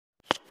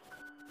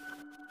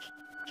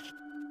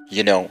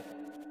You know,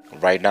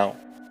 right now,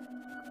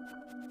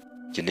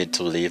 you need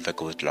to live a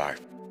good life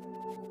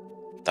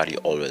that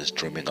you're always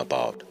dreaming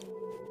about.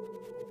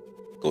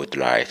 Good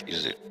life,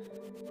 is it?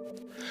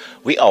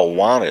 We all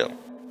want it,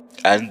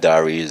 and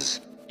there is,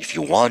 if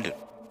you want it,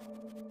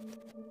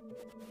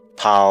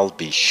 pal,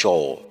 be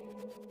sure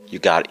you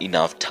got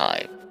enough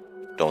time.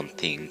 Don't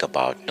think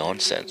about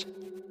nonsense.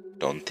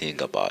 Don't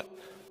think about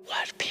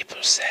what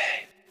people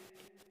say.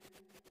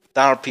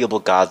 There are people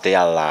got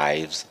their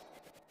lives.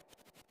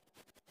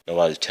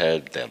 Nobody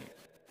tells them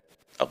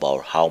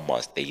about how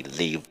much they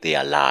live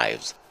their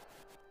lives.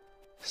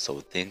 So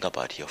think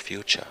about your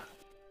future.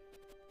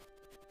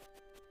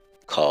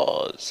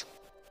 Cause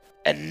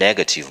a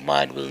negative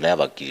mind will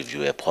never give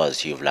you a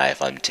positive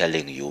life. I'm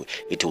telling you,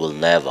 it will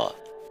never.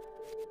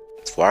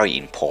 It's very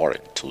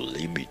important to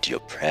limit your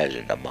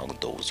presence among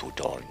those who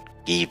don't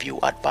give you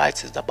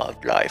advices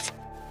about life.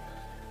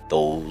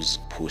 Those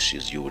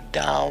pushes you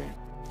down.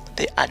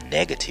 They are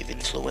negative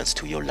influence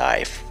to your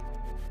life.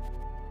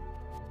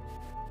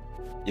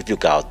 If you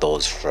got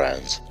those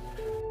friends,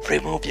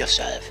 remove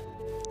yourself.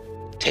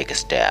 Take a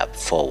step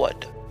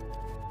forward.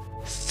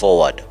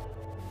 Forward.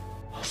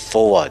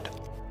 Forward.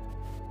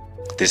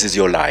 This is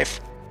your life.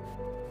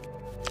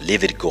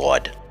 Live it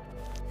good.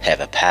 Have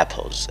a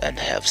purpose and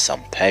have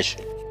some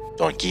passion.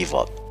 Don't give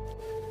up.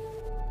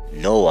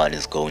 No one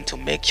is going to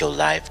make your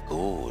life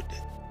good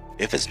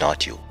if it's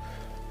not you.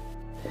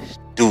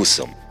 Do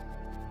some.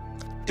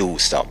 Do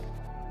some.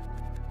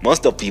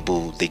 Most of the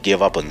people they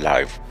give up on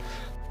life.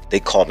 They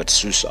commit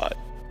suicide.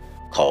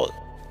 Cause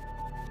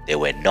they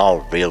were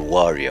not real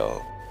warrior.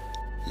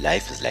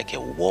 Life is like a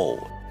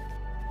war.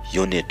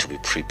 You need to be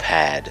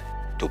prepared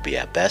to be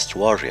a best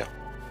warrior.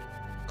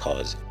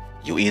 Cause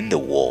you in the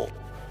war.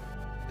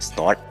 It's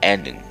not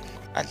ending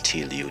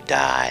until you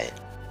die.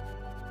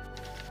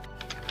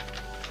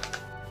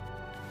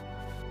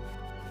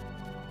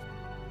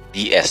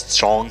 Be a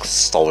strong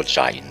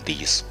soldier in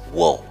this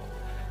war.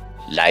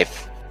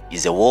 Life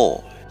is a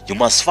war. You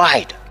must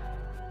fight.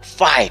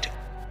 Fight.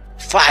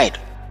 Fight.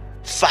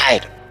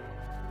 Fight.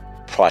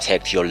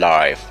 Protect your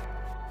life.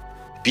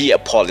 Be a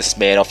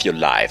policeman of your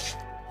life.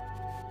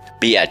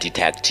 Be a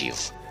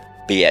detective.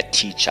 Be a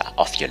teacher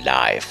of your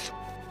life.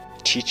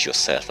 Teach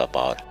yourself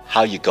about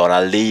how you're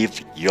gonna live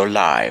your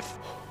life.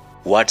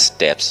 What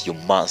steps you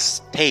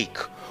must take.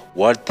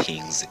 What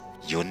things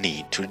you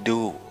need to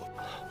do.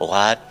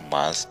 What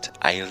must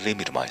I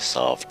limit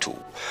myself to?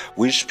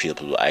 Which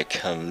people I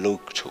can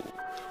look to?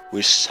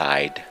 Which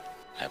side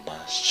I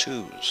must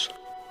choose?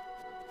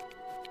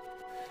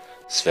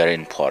 It's very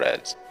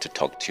important to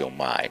talk to your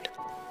mind.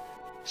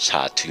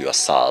 Chat to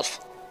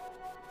yourself.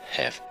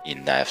 Have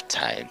enough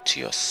time to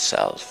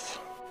yourself.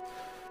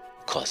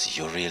 Because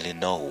you really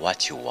know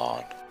what you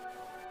want,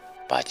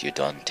 but you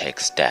don't take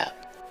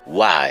step.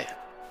 Why?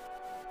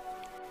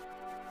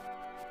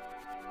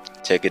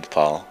 Take it,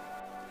 Paul.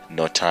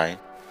 No time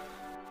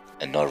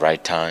and no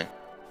right time.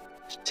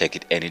 Take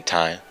it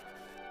anytime,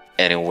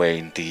 anywhere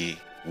in the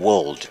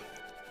world,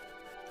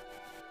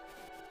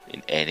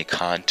 in any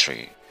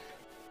country.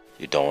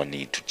 You don't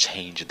need to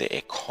change the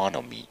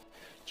economy.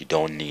 You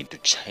don't need to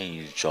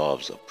change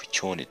jobs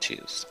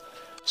opportunities,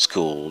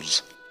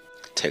 schools,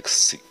 tech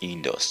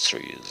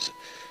industries.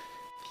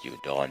 You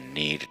don't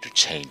need to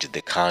change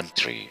the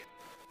country.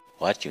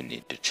 What you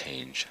need to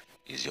change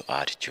is your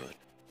attitude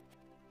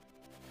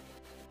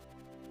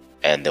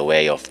and the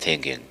way of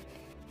thinking.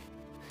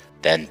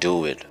 Then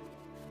do it.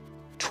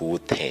 Two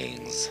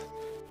things: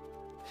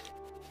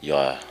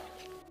 your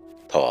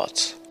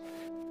thoughts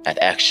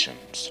and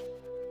actions,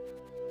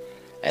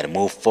 and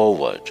move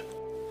forward.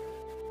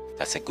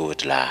 That's a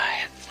good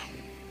life.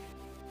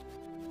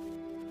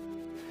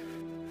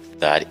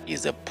 That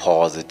is a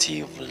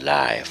positive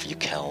life you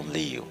can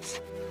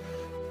live.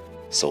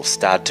 So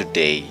start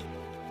today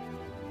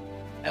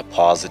a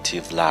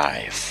positive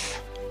life.